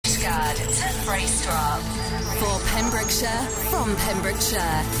Trace Drop. For Pembrokeshire, from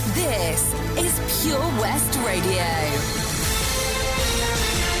Pembrokeshire, this is Pure West Radio.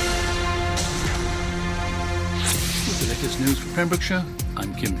 With the latest news for Pembrokeshire,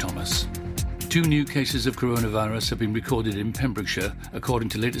 I'm Kim Thomas. 2 new cases of coronavirus have been recorded in Pembrokeshire, according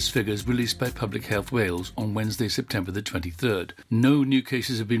to latest figures released by Public Health Wales on Wednesday, September the 23rd. No new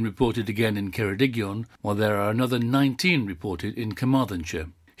cases have been reported again in Ceredigion, while there are another 19 reported in Carmarthenshire.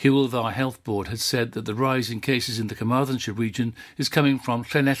 Hywel Dda Health Board has said that the rise in cases in the Carmarthenshire region is coming from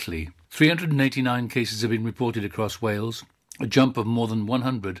Llanelli. 389 cases have been reported across Wales, a jump of more than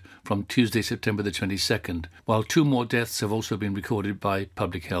 100 from Tuesday, September the 22nd, while 2 more deaths have also been recorded by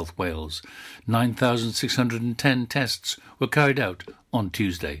Public Health Wales. 9,610 tests were carried out on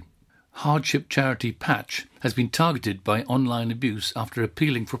Tuesday. Hardship charity Patch has been targeted by online abuse after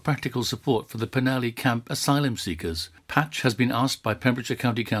appealing for practical support for the Penally camp asylum seekers. Patch has been asked by Pembrokeshire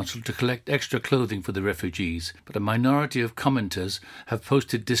County Council to collect extra clothing for the refugees, but a minority of commenters have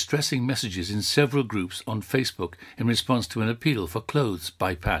posted distressing messages in several groups on Facebook in response to an appeal for clothes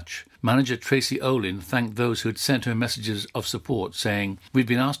by Patch. Manager Tracy Olin thanked those who had sent her messages of support, saying, "We've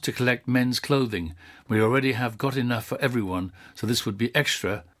been asked to collect men's clothing. We already have got enough for everyone, so this would be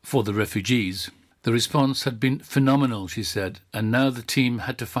extra for the refugees." The response had been phenomenal, she said, and now the team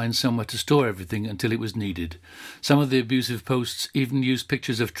had to find somewhere to store everything until it was needed. Some of the abusive posts even used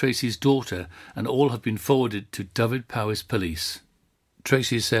pictures of Tracy's daughter, and all have been forwarded to Dyfed-Powys Police.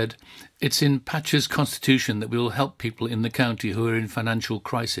 Tracy said, "It's in Patch's constitution that we will help people in the county who are in financial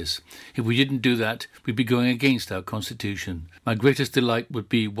crisis. If we didn't do that, we'd be going against our constitution. My greatest delight would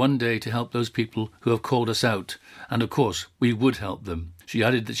be one day to help those people who have called us out, and of course we would help them." She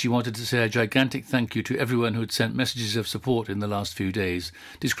added that she wanted to say a gigantic thank you to everyone who had sent messages of support in the last few days,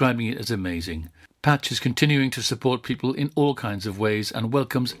 describing it as amazing. Patch is continuing to support people in all kinds of ways and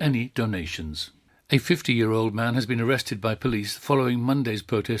welcomes any donations. A 50-year-old man has been arrested by police following Monday's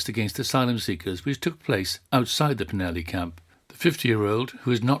protest against asylum seekers, which took place outside the Penally camp. The 50-year-old,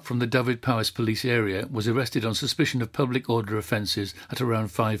 who is not from the Dyfed-Powys police area, was arrested on suspicion of public order offences at around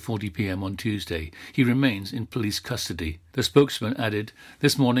 5:40 p.m. on Tuesday. He remains in police custody. The spokesman added,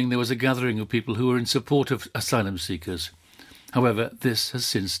 "This morning there was a gathering of people who were in support of asylum seekers. However, this has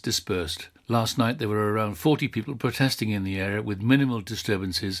since dispersed. Last night there were around 40 people protesting in the area with minimal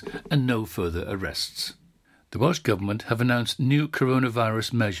disturbances and no further arrests." The Welsh Government have announced new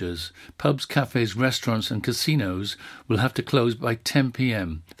coronavirus measures. Pubs, cafes, restaurants and casinos will have to close by 10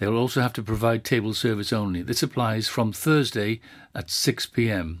 p.m. They will also have to provide table service only. This applies from Thursday at 6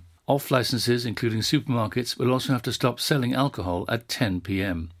 p.m. Off licences, including supermarkets, will also have to stop selling alcohol at 10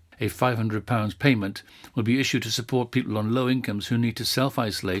 p.m. A £500 payment will be issued to support people on low incomes who need to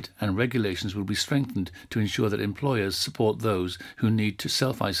self-isolate, and regulations will be strengthened to ensure that employers support those who need to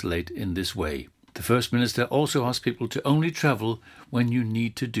self-isolate in this way. The First Minister also asked people to only travel when you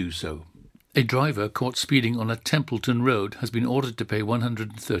need to do so. A driver caught speeding on a Templeton road has been ordered to pay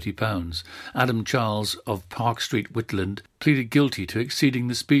 £130. Adam Charles of Park Street, Whitland, pleaded guilty to exceeding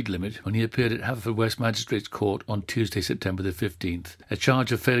the speed limit when he appeared at Haverfordwest Magistrates Court on Tuesday, September the 15th. A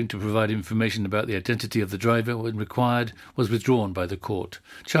charge of failing to provide information about the identity of the driver when required was withdrawn by the court.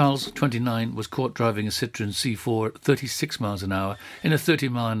 Charles, 29, was caught driving a Citroën C4 at 36 miles an hour in a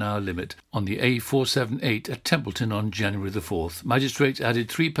 30-mile-an-hour limit on the A478 at Templeton on January the 4th. Magistrates added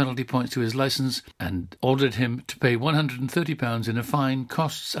 3 penalty points to his licence and ordered him to pay £130 in a fine,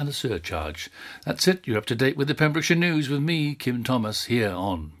 costs and a surcharge. That's it. You're up to date with the Pembrokeshire News with me, Kim Thomas, here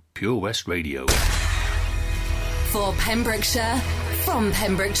on Pure West Radio. For Pembrokeshire, from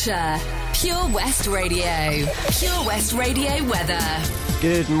Pembrokeshire, Pure West Radio. Pure West Radio weather.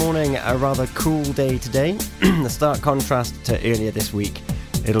 Good morning. A rather cool day today. A stark contrast to earlier this week.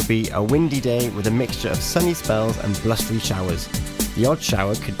 It'll be a windy day with a mixture of sunny spells and blustery showers. The odd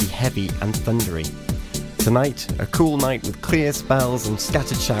shower could be heavy and thundery. Tonight, a cool night with clear spells and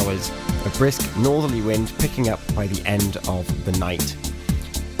scattered showers, a brisk northerly wind picking up by the end of the night.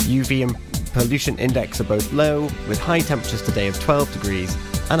 UV and pollution index are both low, with high temperatures today of 12 degrees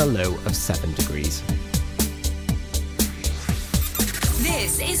and a low of 7 degrees.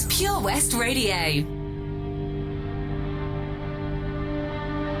 This is Pure West Radio.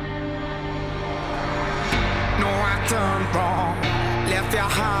 No, I done wrong. Left your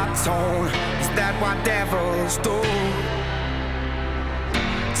heart torn. Is that what devils do?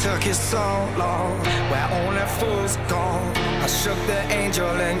 Took you so long, where only fools go. I shook the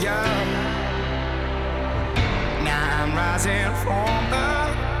angel in you. Now I'm rising from the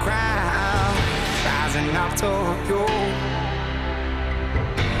crowd, rising up to you.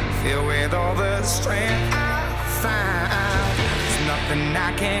 Filled with all the strength I find, there's nothing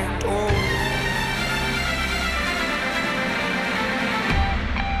I can't do.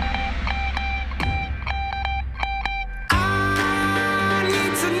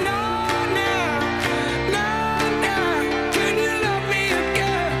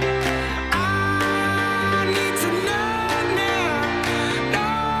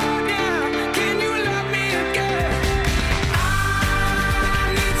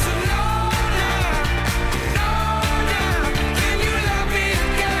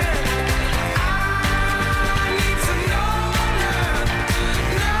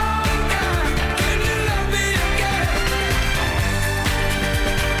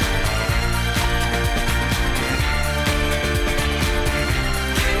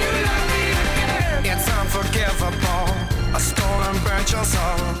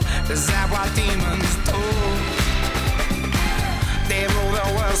 Is that what demons do? They rule the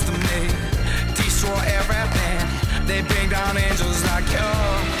world to me, destroy everything. They bring down angels like you.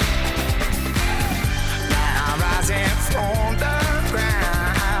 Now I'm rising from the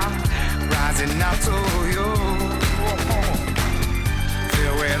ground, rising up to you.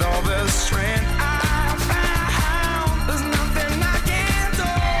 Filled with all the strength I found, there's nothing I can't do.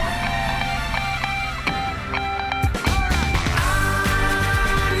 I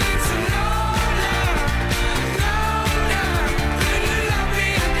need to know now, can you love me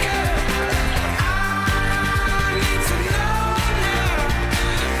again? I need to know now,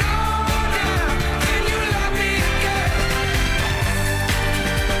 can you love me again?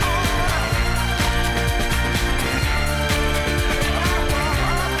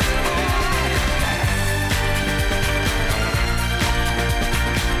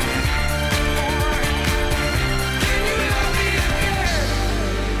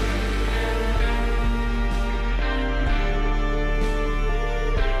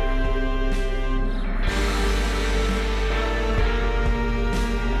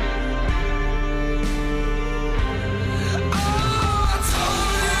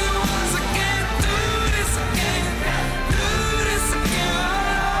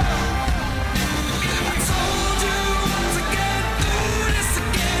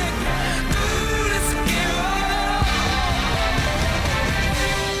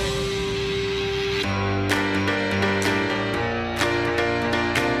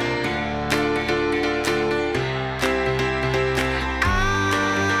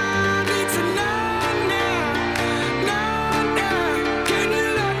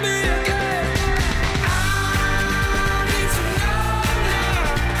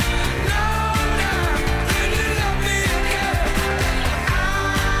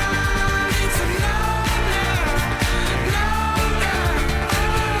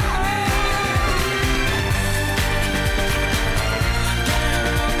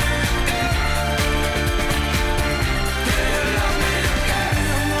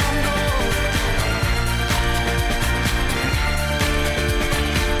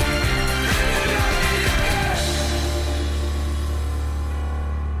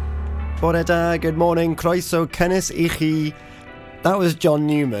 Bore da, good morning, croeso cynnes I chi. That was John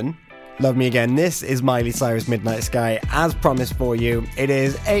Newman. Love Me Again. This is Miley Cyrus Midnight Sky, as promised for you. It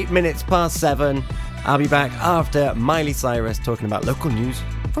is 8 minutes past 7. I'll be back after Miley Cyrus talking about local news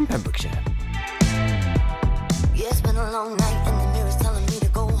from Pembrokeshire. Yeah, it's been a long night and the mirror's telling me to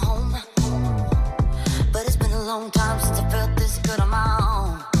go home. But it's been a long time since I felt this good on my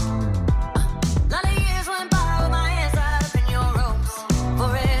own. Lot of years went by with my hands tied up in your ropes.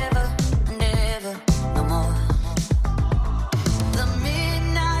 Forever and ever, no more. The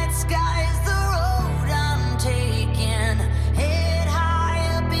midnight sky is the road I'm taking. Head high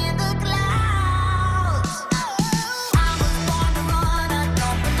up in the clouds. I was born to run, I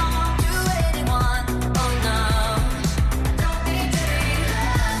don't belong to anyone. Oh no, don't need to be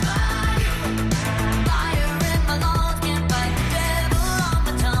loved by you. Fire in my lungs, can't fight the devil on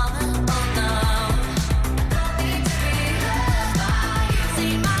my tongue. Oh no, don't need to be loved by you.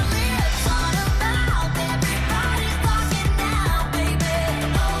 See my lips on a mouth, everybody's talking now, baby.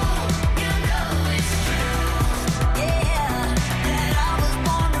 Oh, you know it's true. Yeah, that I was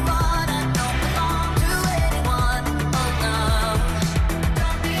born to run, I don't belong to anyone. Oh no,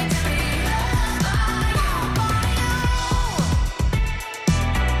 don't need to be loved by you.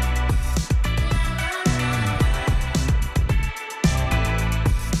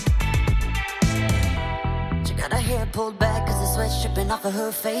 She got her hair pulled back cause the sweat's dripping off of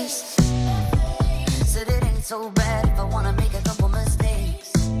her face. Said it ain't so bad if I wanna make a couple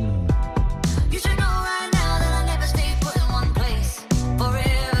mistakes. You should know right now that I never stay put in one place.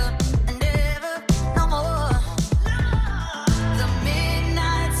 Forever and ever, no more. The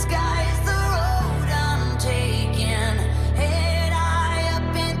midnight sky is the road I'm taking. Head high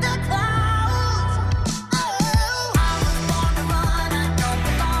up in the clouds. Oh, I was born to run, I don't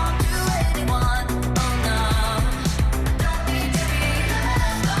belong to anyone. Oh no, don't need to be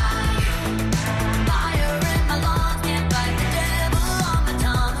loved by you. Fire in my lungs, can't fight the devil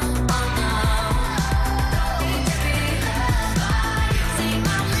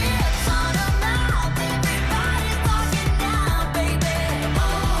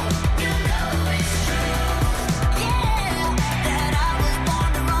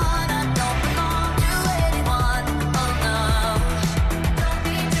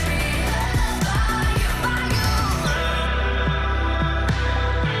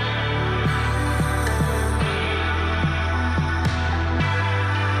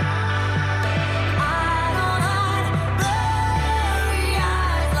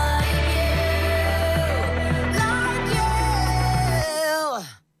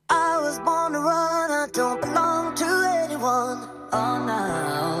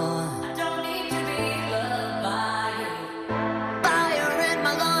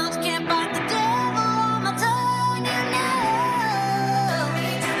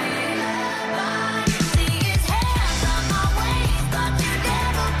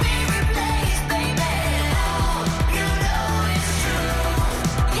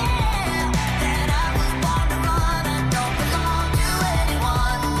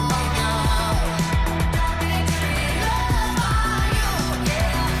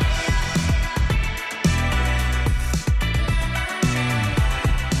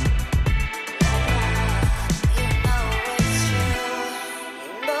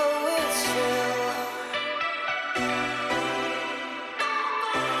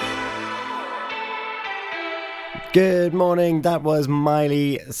Good morning, that was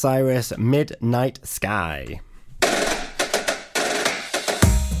Miley Cyrus, Midnight Sky.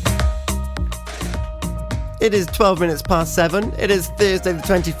 It is 12 minutes past 7. It is Thursday the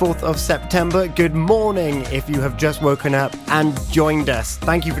 24th of September. Good morning if you have just woken up and joined us.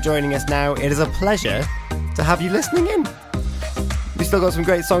 Thank you for joining us now. It is a pleasure to have you listening in. We've still got some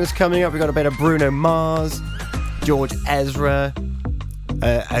great songs coming up. We've got a bit of Bruno Mars, George Ezra,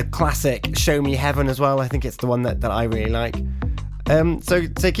 a classic Show Me Heaven as well. I think it's the one that I really like. So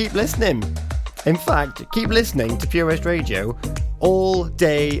keep listening. In fact, keep listening to Pure West Radio all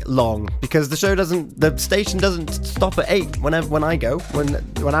day long, because the station doesn't stop at 8 when I go,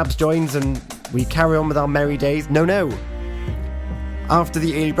 when Abs joins and we carry on with our merry days. No. After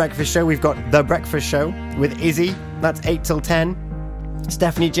the early breakfast show, we've got The Breakfast Show with Izzy. That's 8 till 10.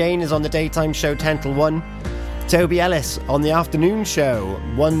 Stephanie Jane is on the daytime show 10 till 1. Toby Ellis on the afternoon show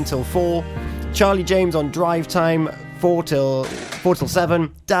 1 till 4. Charlie James on drive time 4 till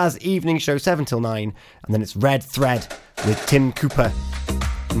 7. Daz evening show 7 till 9. And then it's Red Thread with Tim Cooper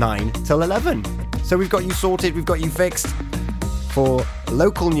 9 till 11. So we've got you sorted, we've got you fixed for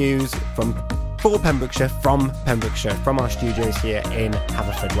local news from Pembrokeshire, from our studios here in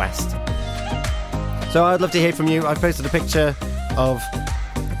Haverfordwest. So I'd love to hear from you. I've posted a picture of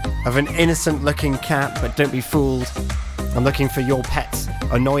an innocent looking cat, but don't be fooled. I'm looking for your pet's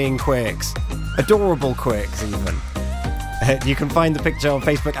annoying quirks, adorable quirks even. You can find the picture on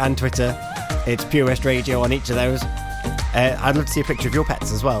Facebook and Twitter. It's Pure West Radio on each of those. I'd love to see a picture of your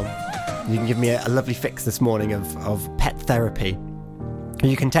pets as well. You can give me a lovely fix this morning of pet therapy.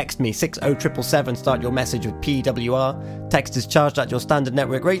 You can text me 60777, start your message with PWR. Text is charged at your standard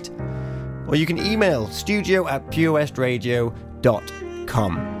network rate. Or you can email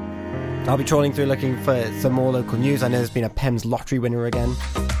studio@purewestradio.com. I'll be trawling through looking for some more local news. I know there's been a PEMS lottery winner again.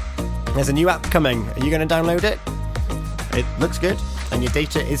 There's a new app coming. Are you going to download it? It looks good, and your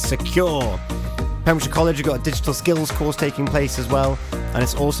data is secure. Pembrokeshire College have got a digital skills course taking place as well, and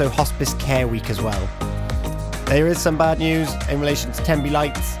it's also Hospice Care Week as well. There is some bad news in relation to Tenby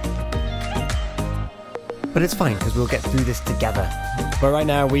Lights, but it's fine because we'll get through this together. But right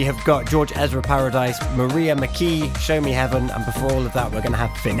now we have got George Ezra Paradise, Maria McKee, Show Me Heaven, and before all of that we're going to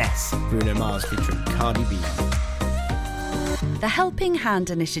have Finesse, Bruno Mars featuring Cardi B. The Helping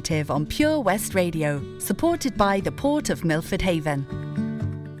Hand Initiative on Pure West Radio, supported by the Port of Milford Haven.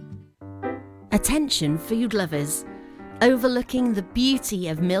 Attention food lovers. Overlooking the beauty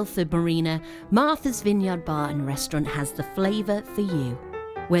of Milford Marina, Martha's Vineyard Bar and Restaurant has the flavour for you.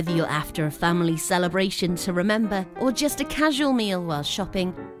 Whether you're after a family celebration to remember or just a casual meal while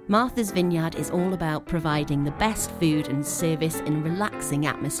shopping, Martha's Vineyard is all about providing the best food and service in a relaxing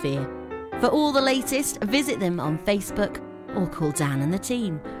atmosphere. For all the latest, visit them on Facebook or call Dan and the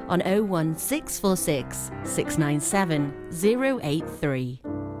team on 01646 697 083.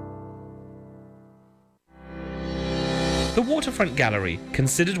 The Waterfront Gallery,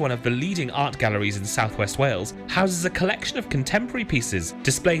 considered one of the leading art galleries in South West Wales, houses a collection of contemporary pieces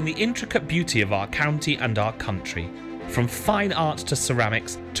displaying the intricate beauty of our county and our country. From fine art to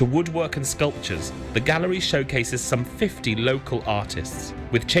ceramics to woodwork and sculptures, the gallery showcases some 50 local artists.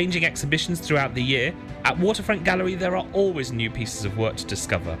 With changing exhibitions throughout the year, at Waterfront Gallery there are always new pieces of work to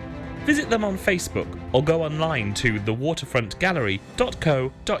discover. Visit them on Facebook or go online to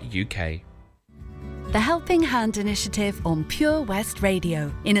thewaterfrontgallery.co.uk. The Helping Hand Initiative on Pure West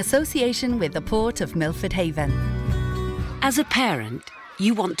Radio, in association with the Port of Milford Haven. As a parent,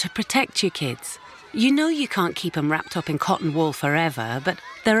 you want to protect your kids. You know you can't keep them wrapped up in cotton wool forever, but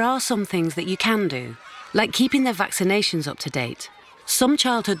there are some things that you can do, like keeping their vaccinations up to date. Some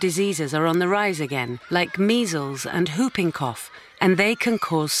childhood diseases are on the rise again, like measles and whooping cough, and they can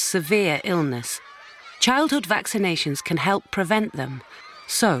cause severe illness. Childhood vaccinations can help prevent them.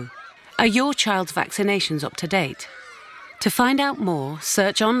 So, are your child's vaccinations up to date? To find out more,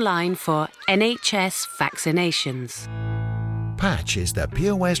 search online for NHS vaccinations. Patch is the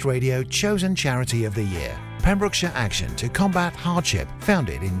Pure West Radio chosen charity of the year. Pembrokeshire Action to Combat Hardship,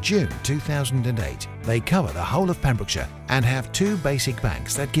 founded in June 2008. They cover the whole of Pembrokeshire and have 2 basic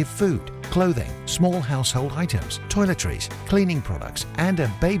banks that give food, clothing, small household items, toiletries, cleaning products, and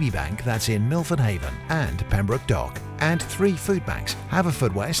a baby bank that's in Milford Haven and Pembroke Dock, and 3 food banks,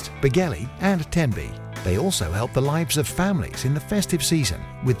 Haverfordwest, Begelly and Tenby. They also help the lives of families in the festive season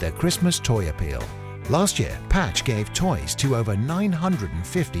with their Christmas toy appeal. Last year, Patch gave toys to over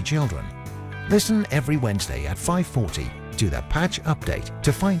 950 children. Listen every Wednesday at 5:40 to the Patch Update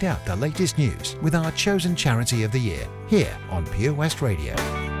to find out the latest news with our chosen charity of the year here on Pure West Radio.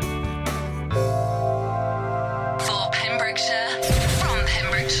 For Pembrokeshire, from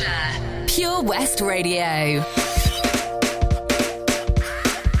Pembrokeshire, Pure West Radio.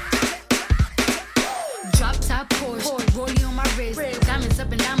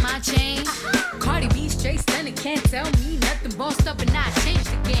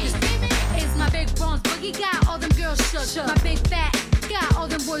 culture. My big fat got all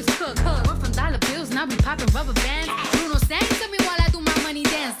them boys cooked. We're from dollar bills and I be popping rubber bands. Bruno sang to me while I do my money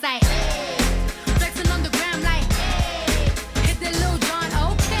dance like flexing on the gram like hit that Lil Jon,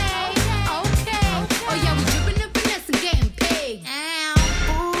 okay. Oh yeah, we dripping and finesse and getting paid.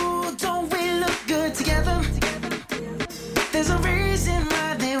 Ooh, don't we look good together? There's a reason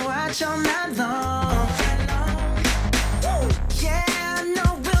why they watch all night long. Yeah, I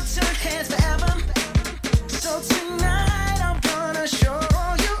know we'll turn heads forever. So tonight I'm gonna show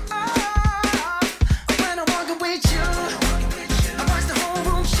you off. When I walk away with you, I watch the whole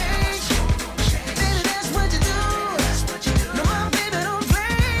room change. Baby, that's what you do. No, my baby don't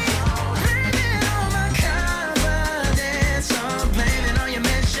play. Blame it on my confidence, or blame it on your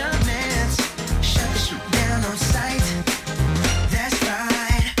measurements. Shut the shit down on sight. That's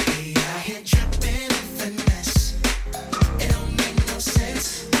right. We out here dripping in finesse. It don't make no sense.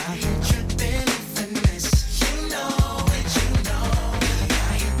 Out here dripping in finesse. You know it, you know. We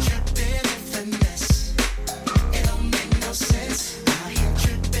out here dripping in finesse. It don't make no sense. Out here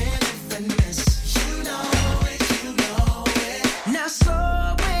dripping in finesse. You know it, you know it. Now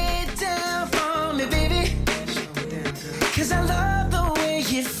slow it down for me, baby. 'Cause I love the way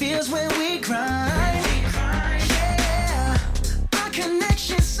it feels when we grind. Yeah, our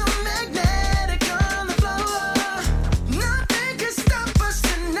connection's so magnetic on the floor. Nothing can stop us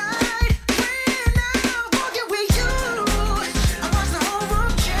tonight. When I'm walking with you, I watch the whole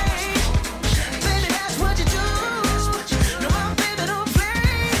room change. Baby, that's what you do. No, my baby don't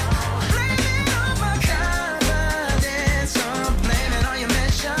play. Blame it on my confidence, or blame it on your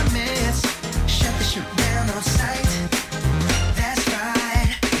measurements. Shut the shit down on sight. That's right.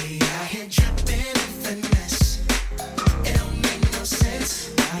 We out here dripping in finesse. It don't make no sense.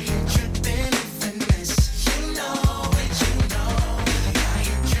 Out here dripping in finesse. You know it, you know. We out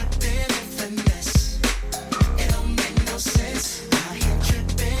here dripping in finesse. It don't make no sense. Out here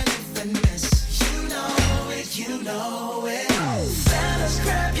dripping in finesse. You know it, you know it. Fellas,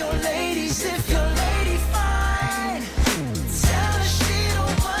 grab your ladies if your lady fine. Tell her she the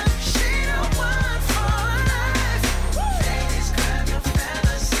one for life. Ladies, grab your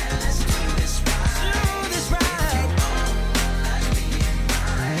fellas and let's do this right. Do this right. Like me and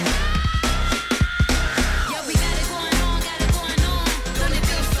mine. Yeah, we got it going on. Don't it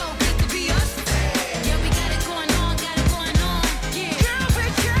feel so good to be us? Yeah, we got it going on. Yeah. Girl, we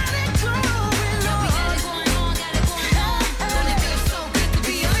got it going on. Yeah, we got it going on. Don't it feel so good to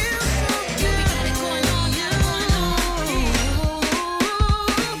be us? Yeah, we got it going on. We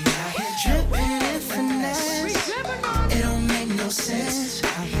out here dripping in finesse. It don't make no sense.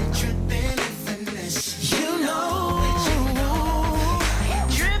 Out here dripping in finesse. You know it, you know.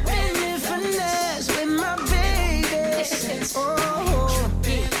 Dripping in finesse with my baby. Oh,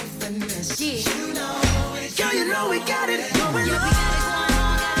 dripping in finesse. You know it. Girl, you know we got it going Yeah, we on. got it going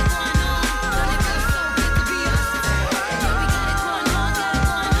on. Don't it feel so good to be us?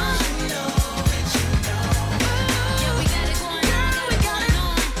 Yeah, we got it going on. Yeah, we got it going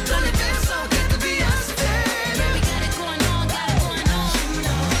on. Don't it feel so good to be us? Yeah, we got it going on.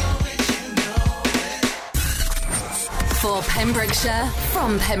 For Pembrokeshire,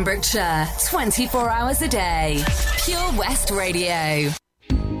 from Pembrokeshire, 24 hours a day. Pure West Radio.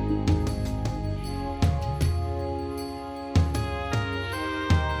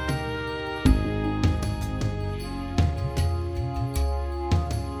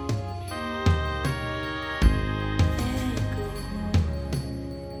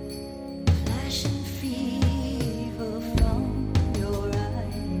 Flashing fever from your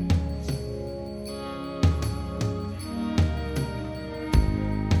eyes.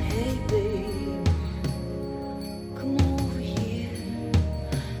 Hey babe, come over here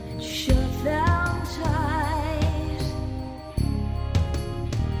and shut down tight.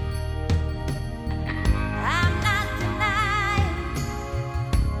 I'm not denying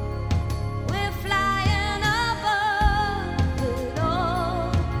we're flying above it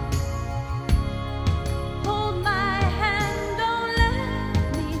all. Hold my hand, don't let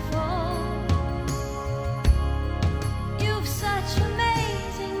me fall. You've such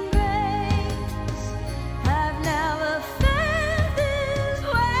amazing grace. I've never felt this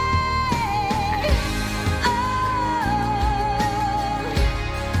way. Oh,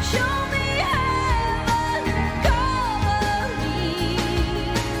 show me heaven, cover me,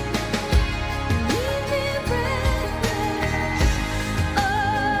 leave me breathless. Oh,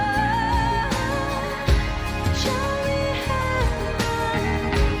 show me heaven,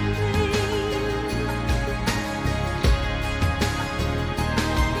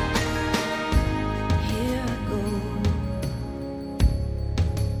 here I go.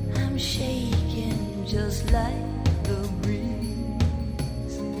 I'm shaking just like the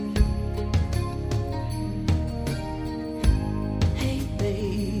breeze. Hey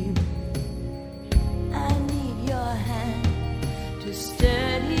babe, I need your hand to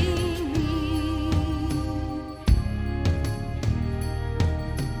steady me.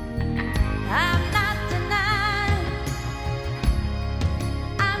 I'm not denying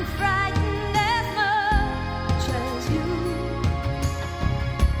I'm frightened as much as you.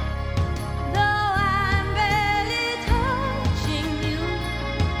 Though I'm barely touching you,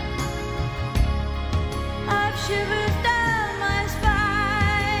 I've shivers down my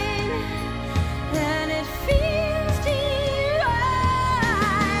spine, and it feels divine.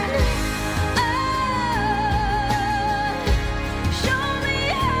 Oh, show me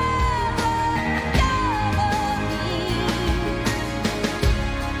heaven, cover me,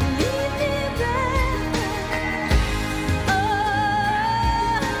 leave me breathless. Oh,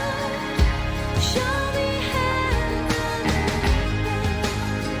 show me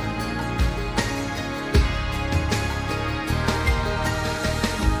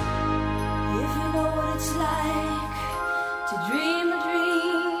if you know what it's like to dream a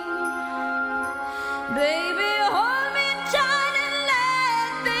dream, baby, hold me tight and let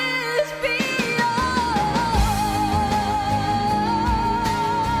this be heaven.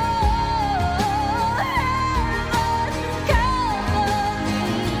 Cover me,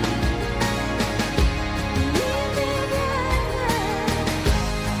 leave me breathless.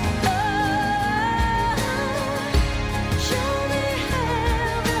 Oh, show me heaven,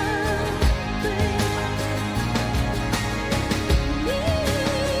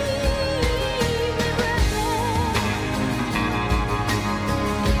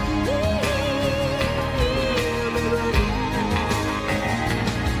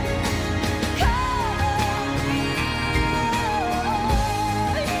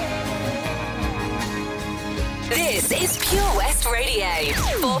 This is Pure West Radio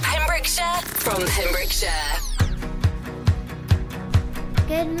for Pembrokeshire from Pembrokeshire.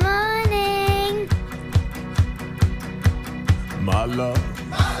 Good morning. My love,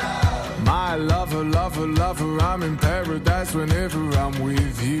 my lover, lover, lover, I'm in paradise whenever I'm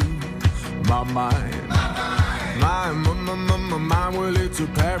with you. My mind, my mind, well, it's a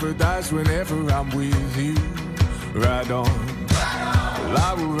paradise whenever I'm with you. Ride on, well,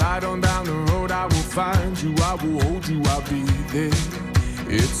 I will ride on down the road, I will find you, I will hold you, I'll be there.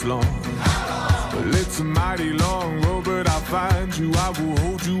 It's long, well, it's a mighty long road, but I'll find you, I will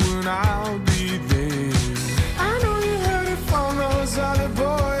hold you, and I'll be there. I know you heard it from those other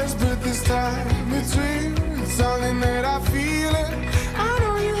boys, but this time it's real. It's something that I feel it. I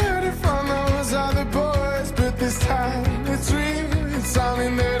know you heard it from those other boys, but this time it's real. It's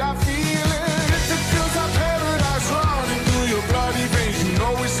something that I feel it. If it feels like paradise running through your bloody veins, you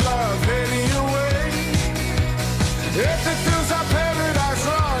know it's love heading your way. If it feels like paradise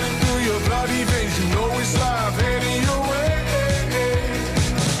running through your bloody veins, you know it's love heading your way.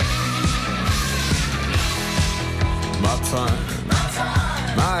 My time, my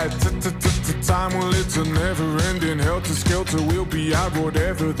time, well, it's a never-ending helter-skelter. We'll be out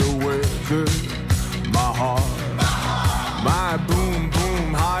whatever the weather. My heart, my boom,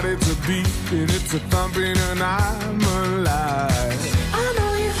 boom, heart, it's a beating, it's a thumping, and I'm alive. I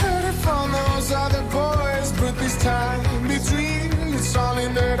know you heard it from those other boys, but this time it's real. It's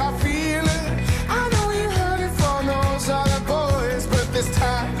something that I feel it. I know you heard it from those other boys, but this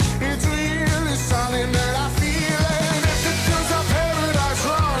time it's real. It's something that I feel it. If it feels like paradise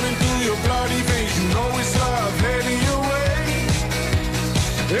running through your bloody veins, you know it's love heading your way.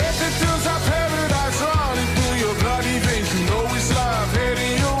 If it feels like paradise running through your bloody veins, you know it's love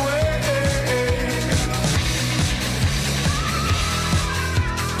heading your way.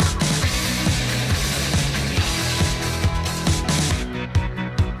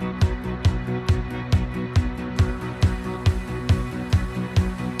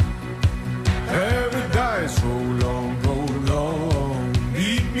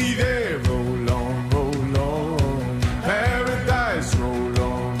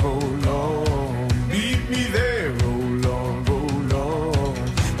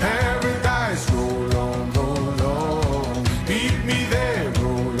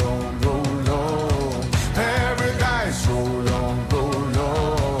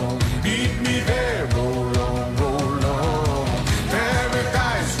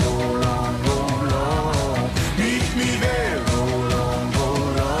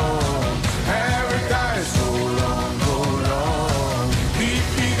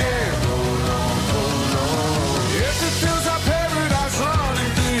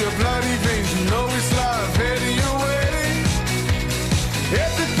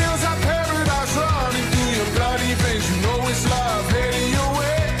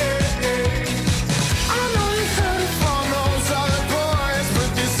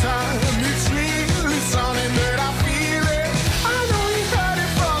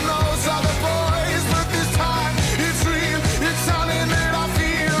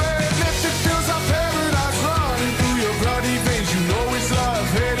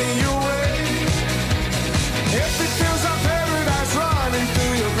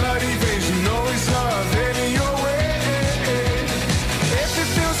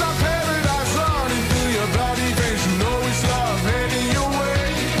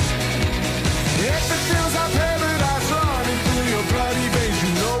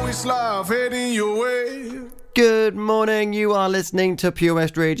 this love heading your way. Good morning, you are listening to Pure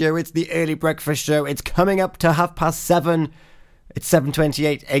West Radio. It's the early breakfast show. It's coming up to 7:30. It's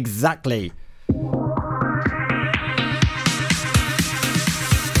 7:28 exactly.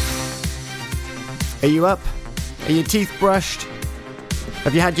 Are you up? Are your teeth brushed?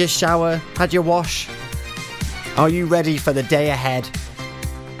 Have you had your shower? Had your wash? Are you ready for the day ahead?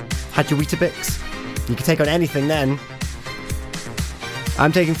 Had your Weetabix? You can take on anything then.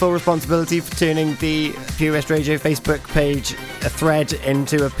 I'm taking full responsibility for turning the Pure West Radio Facebook page, a thread,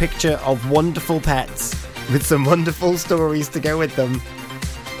 into a picture of wonderful pets with some wonderful stories to go with them.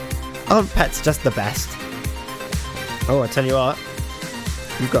 Aren't pets just the best? Oh, I tell you what.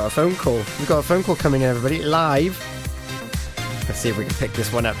 We've got a phone call. We've got a phone call coming in, everybody, live. Let's see if we can pick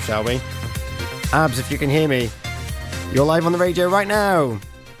this one up, shall we? Abs, if you can hear me. You're live on the radio right now.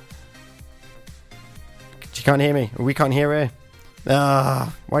 She can't hear me. We can't hear her.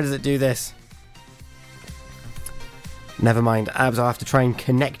 Why does it do this? Never mind. Abs, I'll have to try and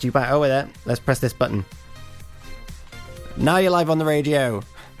connect you back. Oh, there. Let's press this button. Now you're live on the radio.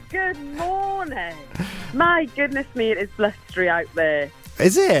 Good morning. My goodness me, it is blustery out there.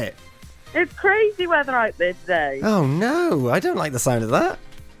 Is it? It's crazy weather out there today. Oh, no. I don't like the sound of that.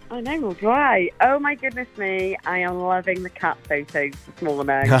 I know, right. Oh, my goodness me. I am loving the cat photos this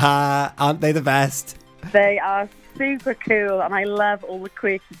morning. Haha, aren't they the best? They are super cool, and I love all the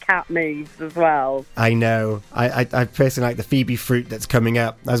quirky cat moves as well. I know. I personally like the Phoebe fruit that's coming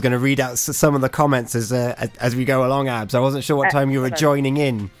up. I was going to read out some of the comments as we go along, Abs. I wasn't sure what time you were joining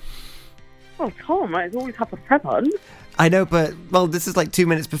in. Well, Tom, it's always 7:30. I know, but, well, this is like 2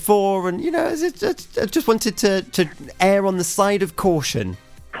 minutes before, and, you know, I just wanted to err on the side of caution.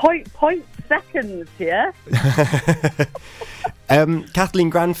 Point seconds here.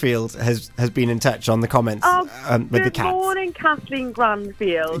 Kathleen Granfield has been in touch on the comments with the cats. Good morning, Kathleen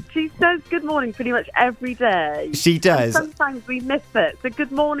Granfield. She says good morning pretty much every day. She does. And sometimes we miss it. So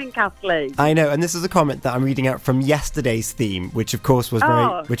good morning, Kathleen. I know, and this is a comment that I'm reading out from yesterday's theme, which of course was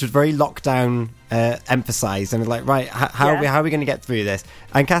very lockdown emphasised, and like, right, how are we going to get through this?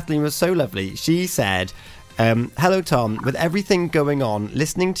 And Kathleen was so lovely. She said, hello Tom, with everything going on,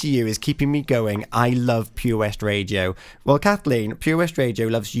 listening to you is keeping me going. I love Pure West Radio. Well, Kathleen, Pure West Radio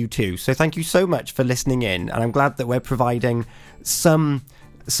loves you too, so thank you so much for listening in, and I'm glad that we're providing some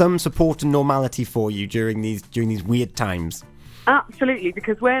support and normality for you during these weird times. Absolutely,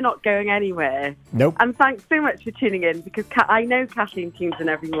 because we're not going anywhere. Nope. And thanks so much for tuning in, because I know Kathleen tunes in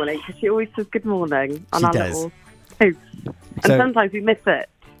every morning, because she always says good morning on our little post. And sometimes we miss it.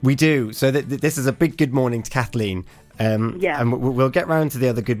 We do. So this is a big good morning to Kathleen. And we'll get round to the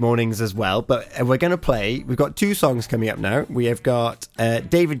other good mornings as well. But we're going to play. We've got two songs coming up now. We have got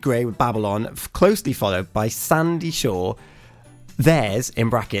David Gray with Babylon, closely followed by Sandy Shaw. There's,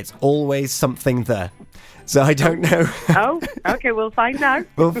 in brackets, always something there. So I don't know. Oh, okay. We'll find out.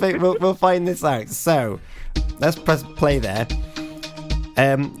 we'll find this out. So let's press play there.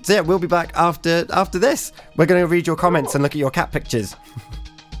 So yeah, we'll be back after this. We're going to read your comments and look at your cat pictures.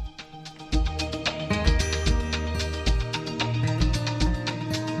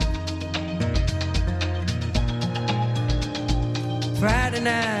 Friday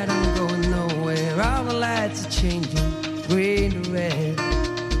night, I'm going nowhere. All the lights are changing, green to red.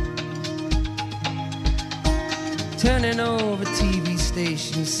 Turning over TV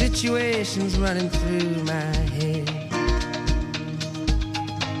stations, situations running through my head.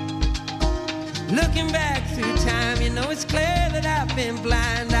 Looking back through time, you know it's clear that I've been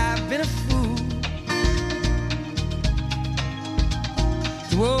blind, I've been a fool.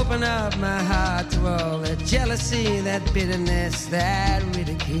 To open up my heart to all that jealousy, that bitterness, that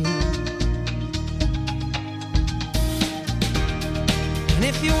ridicule. And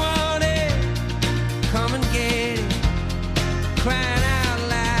if you want it, come and get it, crying out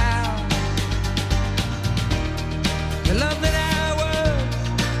loud. The love that I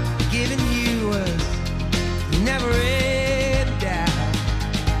was giving you was never in doubt.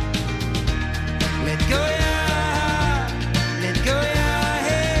 Let go your heart, let go your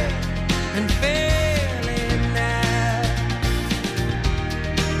head, and fail it now.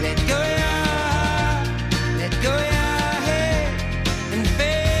 Let go your heart, let go your head, and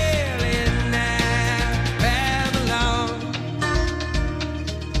fail.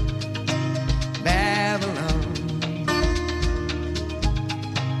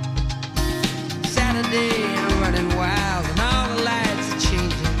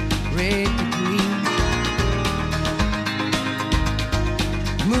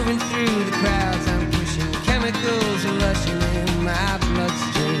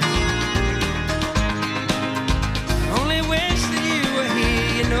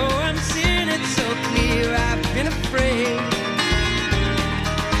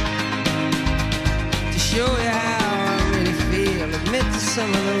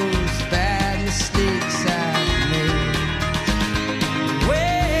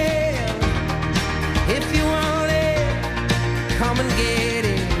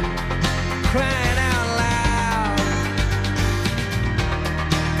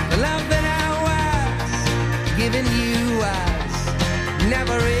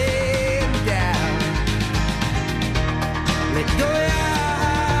 never in doubt. Let go your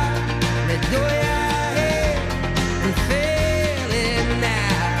heart, let go your head, and feel it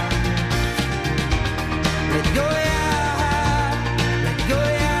now. Let go your heart, let go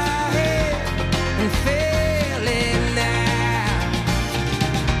your head, and feel it now.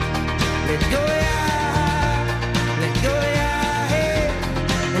 Let go your heart, let go your head,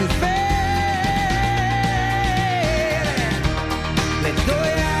 and feel it. Let go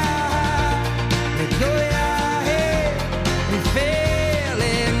your heart, let go your head, and feel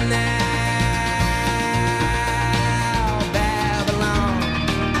it now. Babylon,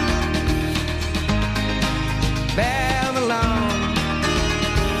 Babylon,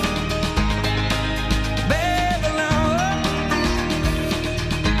 Babylon,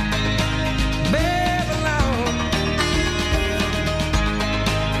 Babylon,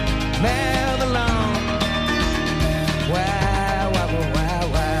 Babylon. Wow, wow, wow,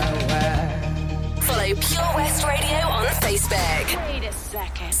 wow, wow. Follow Pure West Radio on Facebook. Wait a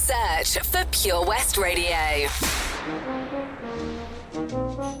second. Search for Pure West Radio.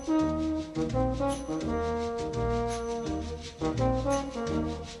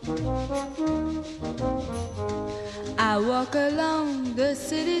 I walk along the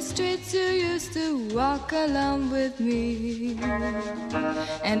city streets you used to walk along with me.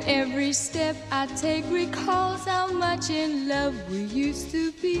 And every step I take recalls how much in love we used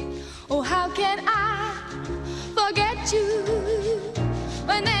to be. Oh, how can I forget you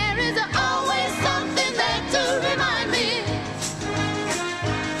when there is always something there to remind me?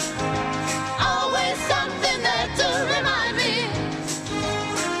 Always something there to remind me.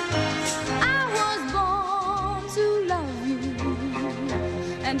 I was born to love you,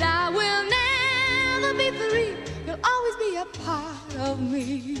 and I will never be free. You'll always be a part of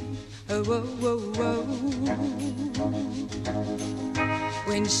me. Oh, whoa, whoa, whoa.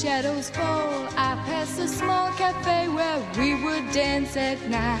 When shadows fall, I pass a small cafe where we would dance at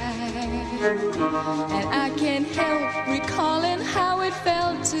night. And I can't help recalling how it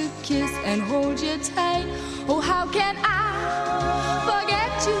felt to kiss and hold you tight. Oh, how can I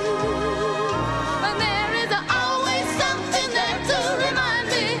forget you when there is always something there to remind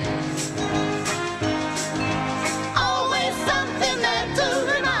me? Always something there to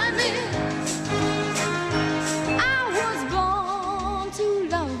remind me. I was born to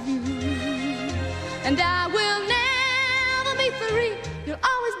love you, and I will never be free. You'll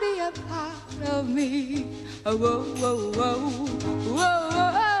always be a part of me. Oh, whoa, whoa, whoa, whoa, whoa.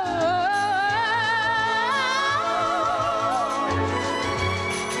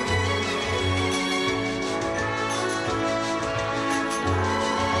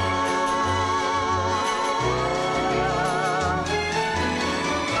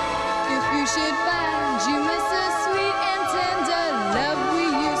 If you should find you miss the sweet and tender love we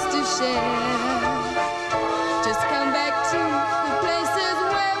used to share, just come back to the places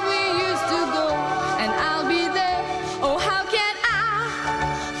where we used to go, and I'll be there. Oh, how can I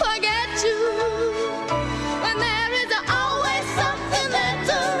forget you when there is always something there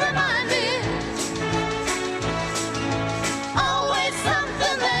to remind me? Always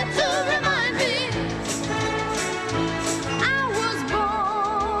something there to remind me. I was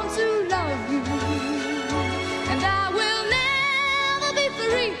born to love you, and I will never be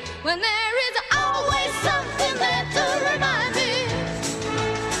free when there is always something there to remind me.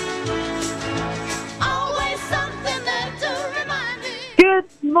 Always something there to remind me. Good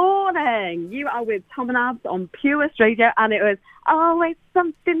morning. You are with Tom and Abz on Pure West Radio, and it was always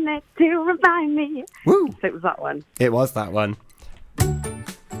something there to remind me. Woo! So it was that one. It was that one.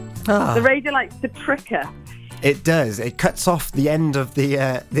 The radio likes to trick us. It does. It cuts off the end of the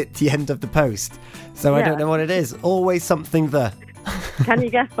end of the post. So I Yeah. don't know what it is. Always something there. Can you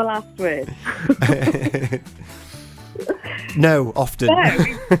guess the last word? No, often.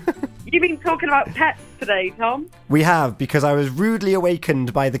 So, you've been talking about pets today, Tom. We have, because I was rudely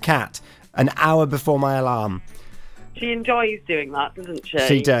awakened by the cat an hour before my alarm. She enjoys doing that, doesn't she?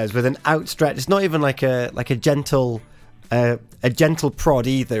 She does, with an outstretched. It's not even like a gentle prod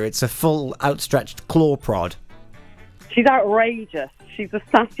either. It's a full outstretched claw prod. She's outrageous. She's the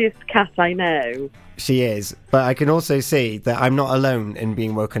sassiest cat I know. She is, but I can also see that I'm not alone in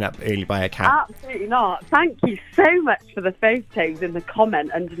being woken up early by a cat. Absolutely not. Thank you so much for the photos in the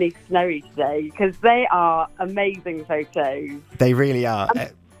comment underneath Snowy today, because they are amazing photos. They really are.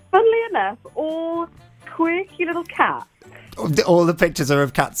 And funnily enough, all quirky little cats. All the pictures are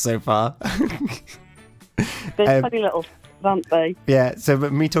of cats so far. They're funny little aren't they? Yeah, so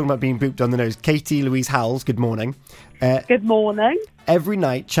me talking about being booped on the nose. Katie Louise Howells, good morning. Good morning. Every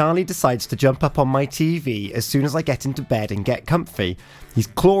night, Charlie decides to jump up on my TV as soon as I get into bed and get comfy. He's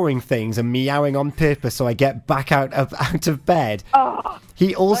clawing things and meowing on purpose so I get back out of bed. Oh,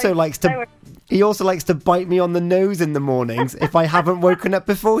 he also likes to bite me on the nose in the mornings if I haven't woken up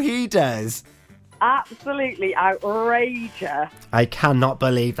before he does. Absolutely outrageous. I cannot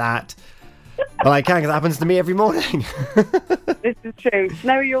believe that. Well, I can, because it happens to me every morning. This is true.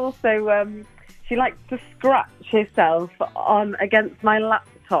 Snowy also, she likes to scratch herself against my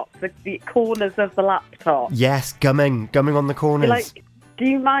laptop, the corners of the laptop. Yes, gumming on the corners. Like, do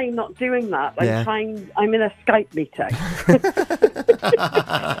you mind not doing that? Yeah. I'm in a Skype meeting.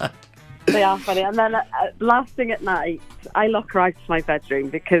 They are funny. And then last thing at night, I lock her out of my bedroom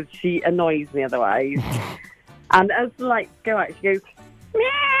because she annoys me otherwise. And as the lights go out, she goes,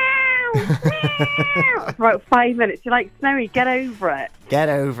 meow, meow, for about 5 minutes. You're like, Snowy, get over it. Get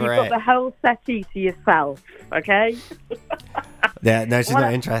over it. You've got the whole settee to yourself, okay? Yeah, no, she's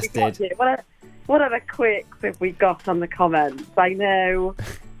not interested. What other quirks have we got on the comments? I know.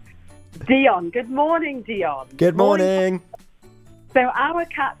 Dion, good morning, Dion. Good morning. So our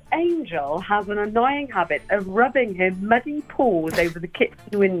cat Angel has an annoying habit of rubbing her muddy paws over the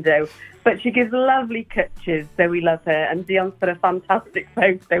kitchen window, but she gives lovely catches, so we love her. And Dion's put a fantastic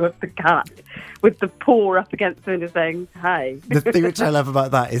photo of the cat with the paw up against the window saying, hi. The thing which I love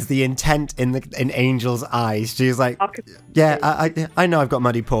about that is the intent in Angel's eyes. She's like, yeah, I know I've got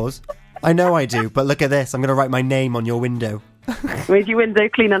muddy paws. I know I do, but look at this. I'm going to write my name on your window. Where's your window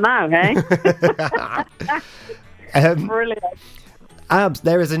cleaner now, hey? Brilliant. Abs,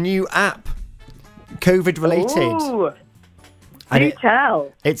 there is a new app, COVID-related. Ooh, do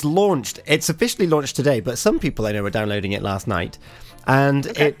tell. It's launched. It's officially launched today, but some people I know were downloading it last night. And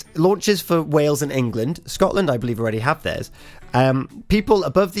It launches for Wales and England. Scotland, I believe, already have theirs. People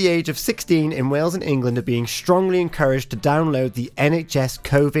above the age of 16 in Wales and England are being strongly encouraged to download the NHS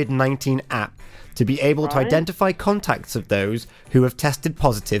COVID-19 app to be able to identify contacts of those who have tested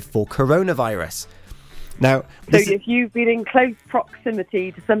positive for coronavirus. Now, so if you've been in close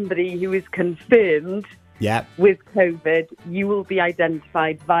proximity to somebody who is confirmed with COVID, you will be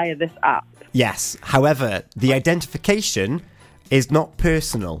identified via this app. Yes. However, the identification is not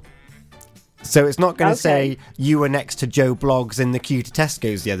personal. So it's not going to say you were next to Joe Bloggs in the queue to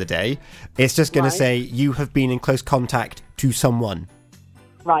Tesco's the other day. It's just going to say you have been in close contact to someone.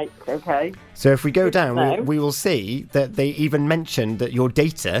 Right, okay. So if we go down, we will see that they even mentioned that your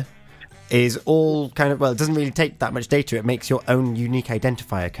data is all kind of, well, it doesn't really take that much data. It makes your own unique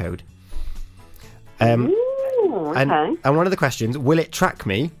identifier code. Ooh, okay. And one of the questions, will it track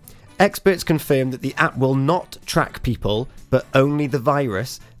me? Experts confirm that the app will not track people, but only the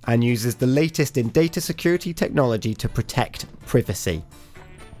virus, and uses the latest in data security technology to protect privacy.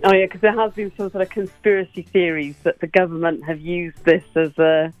 Oh, yeah, because there has been some sort of conspiracy theories that the government have used this as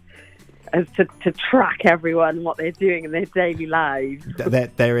to track everyone and what they're doing in their daily lives.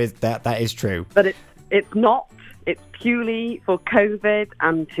 That is true. But it's not. It's purely for COVID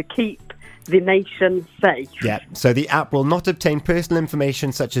and to keep the nation safe. Yeah, so the app will not obtain personal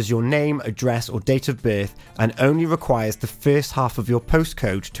information such as your name, address or date of birth, and only requires the first half of your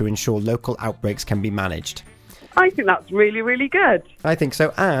postcode to ensure local outbreaks can be managed. I think that's really, really good. I think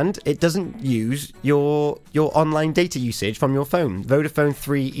so, and it doesn't use your online data usage from your phone. Vodafone,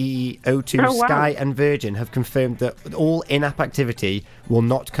 3, EE, O2, Sky and Virgin have confirmed that all in-app activity will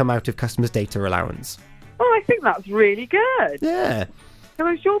not come out of customers' data allowance. Oh, I think that's really good. Yeah. So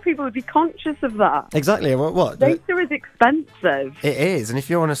I'm sure people would be conscious of that. Exactly. What? Data is expensive. It is, and if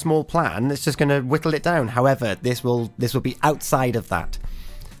you're on a small plan, it's just going to whittle it down. However, this will be outside of that.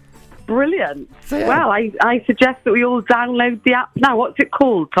 Brilliant. So, yeah. Well, I suggest that we all download the app now. What's it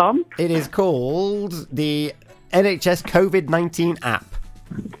called, Tom? It is called the NHS COVID-19 app.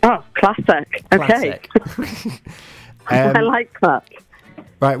 Oh, classic. Okay. I like that.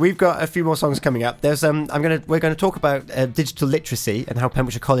 Right, we've got a few more songs coming up. There's we're going to talk about digital literacy and how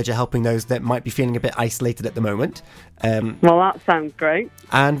Pembrokeshire College are helping those that might be feeling a bit isolated at the moment. Well, that sounds great.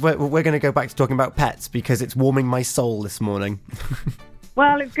 And we're going to go back to talking about pets because it's warming my soul this morning.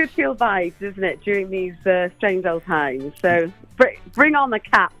 Well, it's good to feel vibes, isn't it, during these strange old times? So bring on the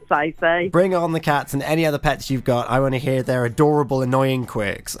cats, I say. Bring on the cats and any other pets you've got. I want to hear their adorable, annoying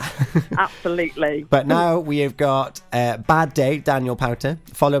quirks. Absolutely. But now we have got Bad Day, Daniel Powter,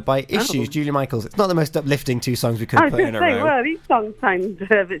 followed by Issues, Julia Michaels. It's not the most uplifting two songs we could have put in a row. Well, these songs sound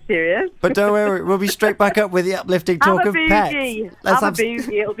a bit serious. But don't worry, we'll be straight back up with the uplifting talk of pets. Have a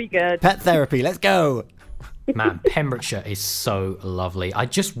boogie, it'll be good. Pet therapy, let's go. Man, Pembrokeshire is so lovely. I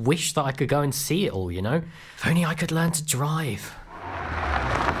just wish that I could go and see it all, you know? If only I could learn to drive.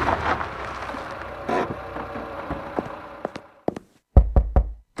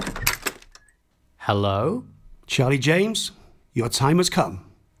 Hello? Charlie James, your time has come.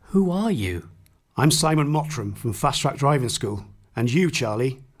 Who are you? I'm Simon Mottram from Fast Track Driving School, and you,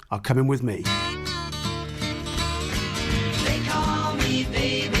 Charlie, are coming with me.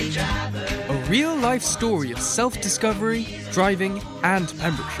 A real-life story of self-discovery, driving and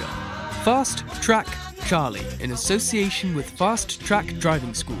Pembrokeshire. Fast Track Charlie, in association with Fast Track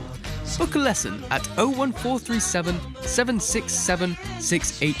Driving School. Book a lesson at 01437 767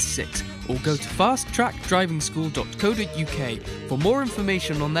 686 or go to fasttrackdrivingschool.co.uk for more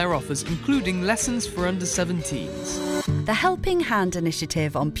information on their offers, including lessons for under 17s. The Helping Hand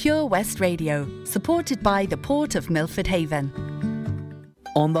initiative on Pure West Radio, supported by the Port of Milford Haven.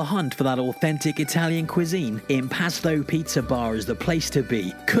 On the hunt for that authentic Italian cuisine? Impasto Pizza Bar is the place to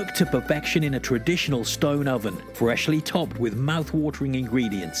be. Cooked to perfection in a traditional stone oven, freshly topped with mouth-watering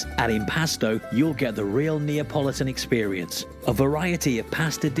ingredients. At Impasto, you'll get the real Neapolitan experience. A variety of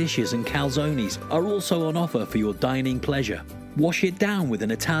pasta dishes and calzones are also on offer for your dining pleasure. Wash it down with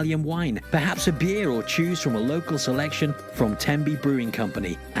an Italian wine, perhaps a beer, or choose from a local selection from Tembi Brewing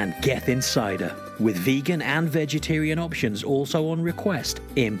Company and Gethin Cider. With vegan and vegetarian options also on request,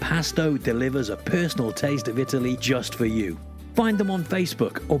 Impasto delivers a personal taste of Italy just for you. Find them on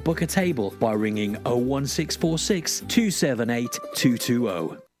Facebook or book a table by ringing 01646 278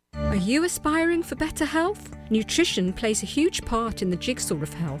 220. Are you aspiring for better health? Nutrition plays a huge part in the jigsaw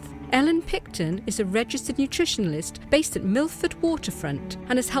of health. Ellen Picton is a registered nutritionalist based at Milford Waterfront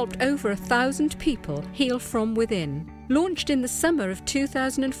and has helped over 1,000 people heal from within. Launched in the summer of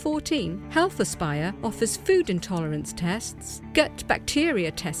 2014, Health Aspire offers food intolerance tests, gut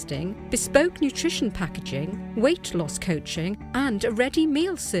bacteria testing, bespoke nutrition packaging, weight loss coaching, and a ready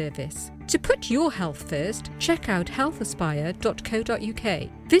meal service. To put your health first, check out healthaspire.co.uk.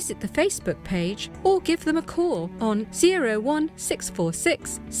 Visit the Facebook page or give them a call on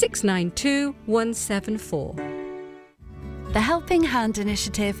 01646 692 174. The Helping Hand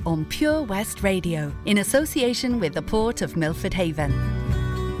initiative on Pure West Radio, in association with the Port of Milford Haven.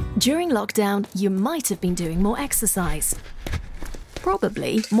 During lockdown, you might have been doing more exercise.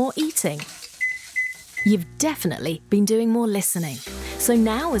 Probably more eating. You've definitely been doing more listening. So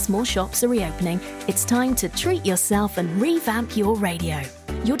now, as more shops are reopening, it's time to treat yourself and revamp your radio.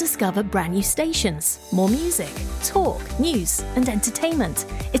 You'll discover brand new stations, more music, talk, news and entertainment.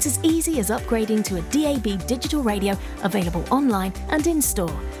 It's as easy as upgrading to a DAB digital radio available online and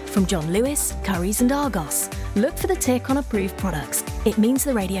in-store. From John Lewis, Currys and Argos. Look for the tick on approved products. It means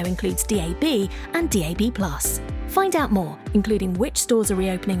the radio includes DAB and DAB+. Find out more, including which stores are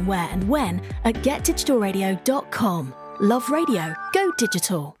reopening where and when, at getdigitalradio.com. Love radio. Go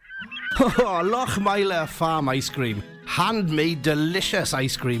digital. Oh, Lochmeyler Farm Ice Cream. Handmade delicious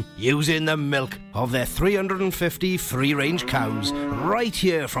ice cream using the milk of their 350 free-range cows right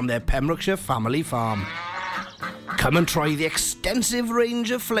here from their Pembrokeshire family farm. Come and try the extensive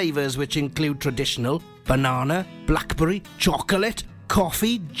range of flavours which include traditional, banana, blackberry, chocolate,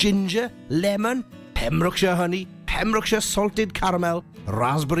 coffee, ginger, lemon, Pembrokeshire honey, Pembrokeshire salted caramel,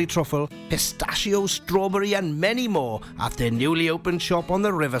 raspberry truffle, pistachio, strawberry and many more at their newly opened shop on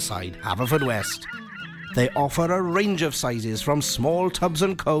the Riverside, Haverfordwest. They offer a range of sizes from small tubs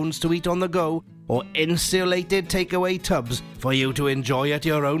and cones to eat on the go or insulated takeaway tubs for you to enjoy at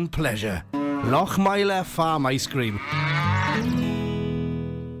your own pleasure. Lochmeyler Farm Ice Cream.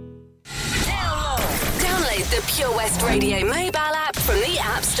 Download the Pure West Radio mobile app from the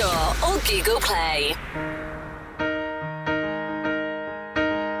App Store or Google Play.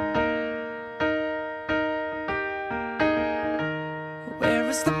 Where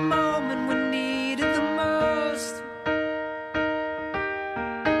is the moment we needed the most?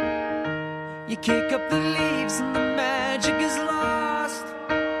 You kick up the leaves and the magic is lost.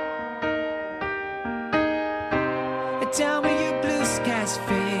 Tell me your blue skies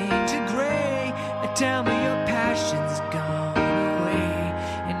fade to grey. Tell me your passion's gone away.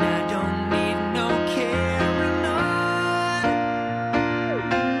 And I don't need no carrying on.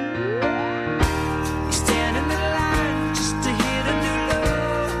 You stand in the line just to hit a new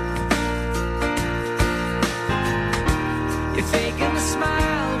low. You're faking a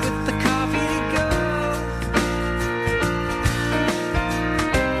smile with the coffee to go.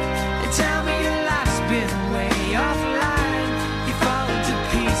 And tell me your life's been way offline. You fall into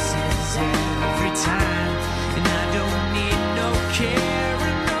pieces every time. And I don't need no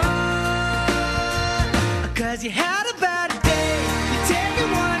carrying on. Cause you had a bad day. You take it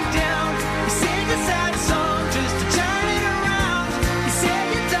one down. You sing a sad song.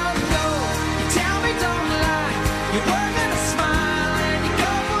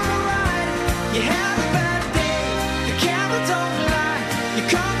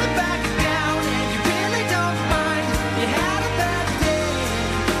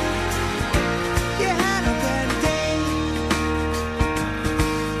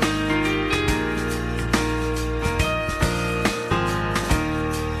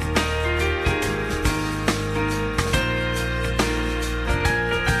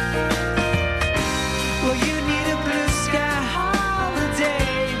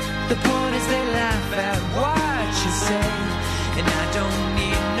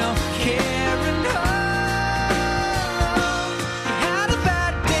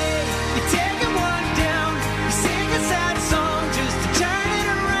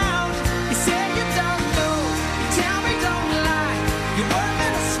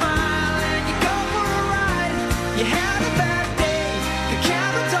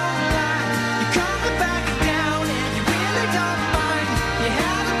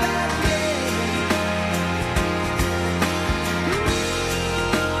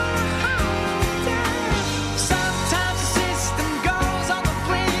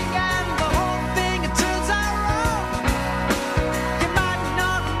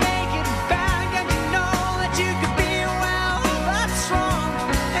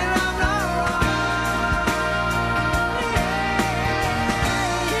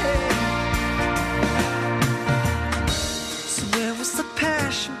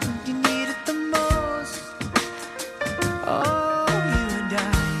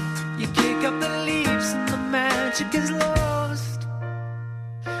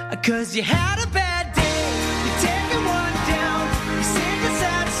 'Cause you had a bad day, you take one down, you sing a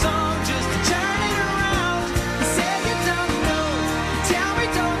sad song just to turn it around. You say you don't know, you tell me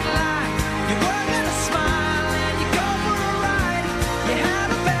don't lie, you work on a smile and you go for a ride. You had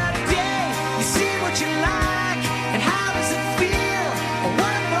a bad day, you see what you like, and how does it feel?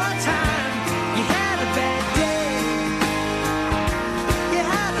 One more time, you had a bad day, you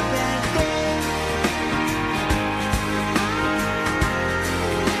had a bad day.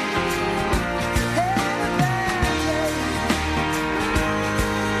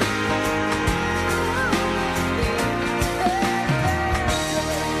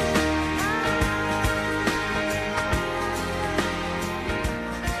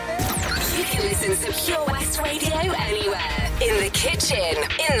 You can listen to Pure West Radio anywhere. In the kitchen,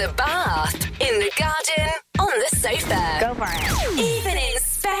 in the bath, in the garden, on the sofa. Go for it. Even in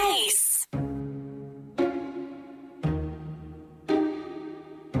space.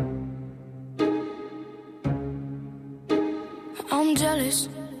 I'm jealous,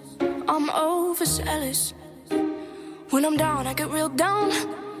 I'm overzealous. When I'm down, I get real down.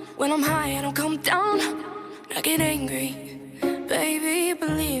 When I'm high, I don't come down. I get angry, baby,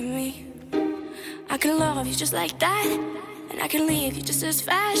 believe me. I can love you just like that, and I can leave you just as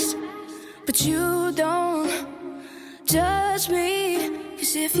fast. But you don't judge me,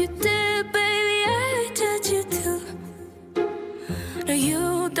 'cause if you did, baby, I'd judge you too. No,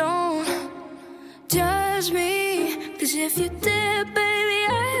 you don't judge me, 'cause if you did, baby,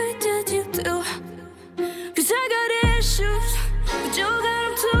 I'd judge you too. 'Cause I got issues, but you got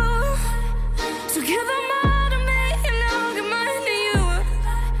them too. So give them all to me, and I'll give mine to you.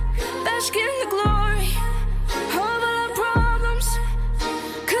 Bask in the glory of all our problems,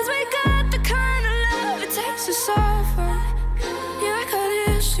 'cause we got the kind of love it takes to solve them. Yeah, I got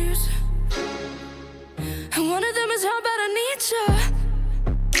issues, and one of them is how bad I need you.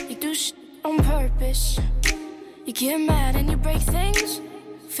 You do shit on purpose. You get mad and you break things.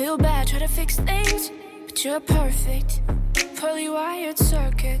 Feel bad, try to fix things, but you're perfect, poorly wired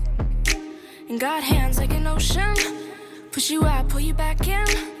circuit. And got hands like an ocean. Push you out, pull you back in.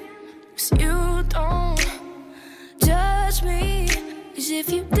 'Cause you don't judge me, 'cause if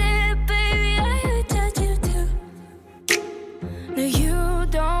you did, baby, I would judge you too. No, you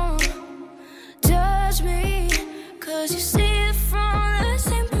don't judge me, 'cause you see it from the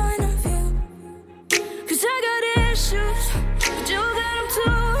same point of view. 'Cause I got issues, but you got them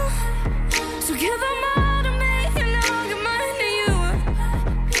too. So give them all to me, and I'll give mine to you.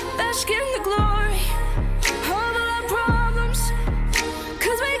 Bask in the glory of all our problems,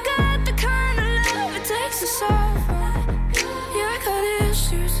 'cause we got the kind of love it takes to solve them. Yeah, I got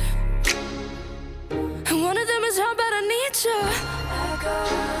issues, and one of them is how bad I need you. I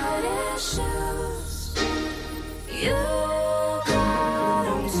got issues, you got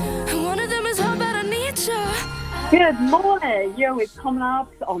them too, and one of them is how bad I need you. Good morning. You're with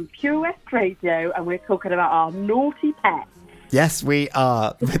Tom&ABZ on Pure West Radio, and we're talking about our naughty pets. Yes, we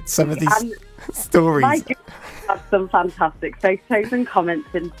are. With some of these And stories. my goodness, have some fantastic photos and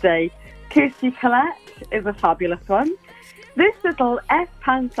comments in today. Kirsty Collette is a fabulous one. This little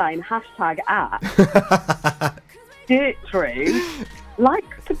 £pound sign hashtag at Gertrude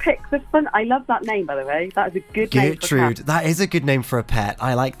likes to pick the front. I love that name, by the way. That is a good name for a Gertrude. cat. That is a good name for a pet.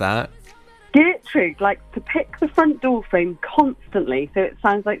 I like that. Gertrude likes to pick the front door frame constantly, so it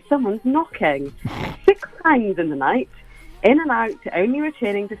sounds like someone's knocking. 6 times in the night, in and out, only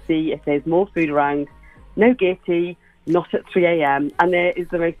returning to see if there's more food around. No Gertie, not at 3 a.m. And there is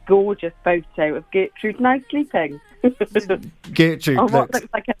the most gorgeous photo of Gertrude now sleeping. Gertrude on what looks,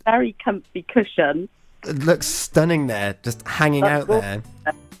 looks like a very comfy cushion. looks stunning there, just hanging That's out there.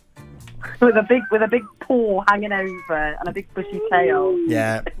 With a big paw hanging over and a big bushy tail.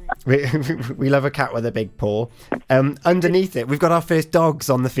 Yeah, we love a cat with a big paw. Underneath it, we've got our first dogs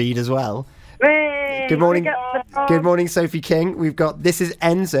on the feed as well. Hey, Good morning. big up the dog. Good morning, Sophie King. This is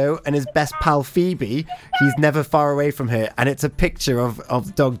Enzo and his best pal Phoebe. He's never far away from her, and it's a picture of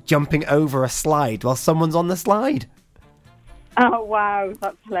the dog jumping over a slide while someone's on the slide. Oh wow,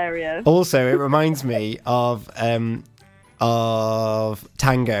 that's hilarious. Also, it reminds me of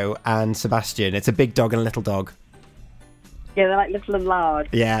Tango and Sebastian. It's a big dog and a little dog. Yeah, they're like little and large.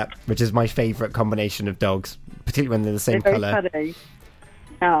 Yeah, which is my favourite combination of dogs, particularly when they're the same They're colour. very funny.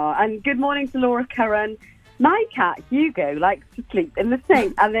 Oh, and good morning to Laura Curran. My cat, Hugo, likes to sleep in the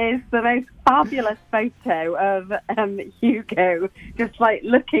sink, and there's the most fabulous photo of Hugo just like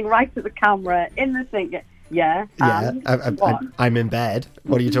looking right at the camera in the sink. Yeah, Yeah, what? I'm in bed.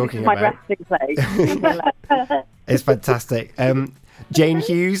 What are you talking My about? resting place. It's fantastic. Jane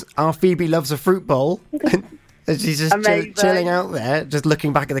Hughes, our Phoebe loves a fruit bowl. She's just Amazing. chilling out there, just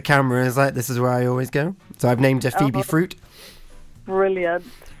looking back at the camera and is like, this is where I always go. So I've named her Phoebe Fruit. Brilliant.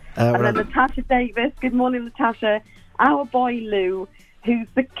 And then Natasha Davis. Good morning, Natasha. Our boy Lou, who's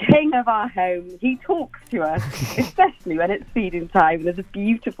the king of our home, he talks to us, especially when it's feeding time. There's a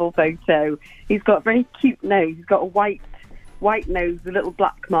beautiful photo. He's got a very cute nose. He's got a white nose with little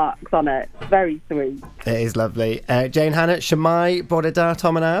black marks on it. Very sweet. It is lovely. Jane Hannah, Shemai Bodada,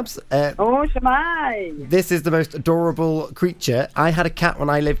 Tom&ABZ. Shemai! This is the most adorable creature. I had a cat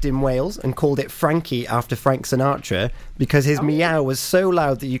when I lived in Wales and called it Frankie after Frank Sinatra because his meow was so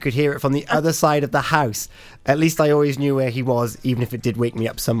loud that you could hear it from the other side of the house. At least I always knew where he was, even if it did wake me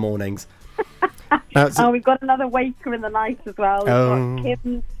up some mornings. We've got another waker in the night as well. We've got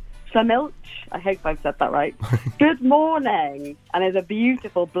Kim Shamilch. I hope I've said that right. Good morning. And there's a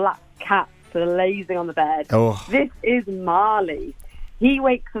beautiful black cat lazing on the bed. Oh. This is Marley. He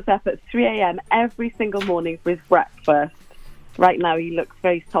wakes us up at 3 a.m. every single morning for his breakfast. Right now he looks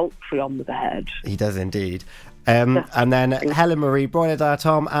very sultry on the bed. He does indeed. And then Helen Marie, Boreda,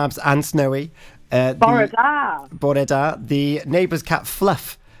 Tom, Abs and Snowy. Boreda. The neighbour's cat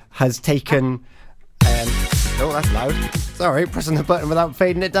Fluff has taken... oh, that's loud. Sorry, pressing the button without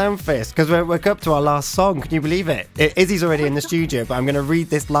fading it down first, because we're up to our last song. Can you believe it? Izzy's already in the studio, but I'm going to read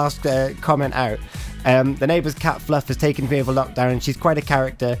this last comment out. The neighbour's cat Fluff has taken me over lockdown, and she's quite a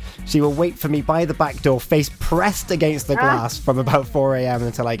character. She will wait for me by the back door, face pressed against the glass from about 4 a.m.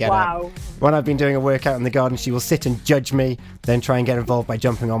 until I get up. When I've been doing a workout in the garden, she will sit and judge me, then try and get involved by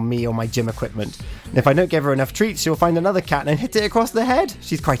jumping on me or my gym equipment. And if I don't give her enough treats, she'll find another cat and hit it across the head.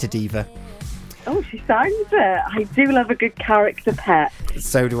 She's quite a diva. Oh, she sounds it. I do love a good character pet.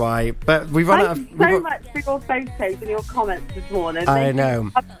 So do I. But we've run out of... Thank you so much for your photos and your comments this morning. I know.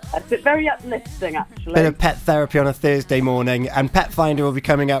 It's very uplifting, actually. Bit of pet therapy on a Thursday morning. And Pet Finder will be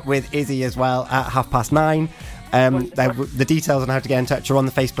coming up with Izzy as well at 9:30. The details on how to get in touch are on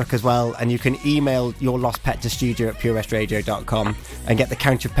the Facebook as well, and you can email your lost pet to studio@purewestradio.com and get the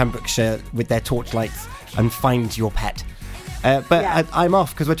County of Pembrokeshire with their torchlights and find your pet. I'm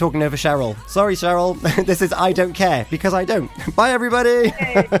off because we're talking over Cheryl. Sorry, Cheryl. This is I Don't Care because I don't. Bye, everybody.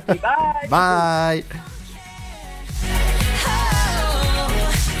 Bye. Bye.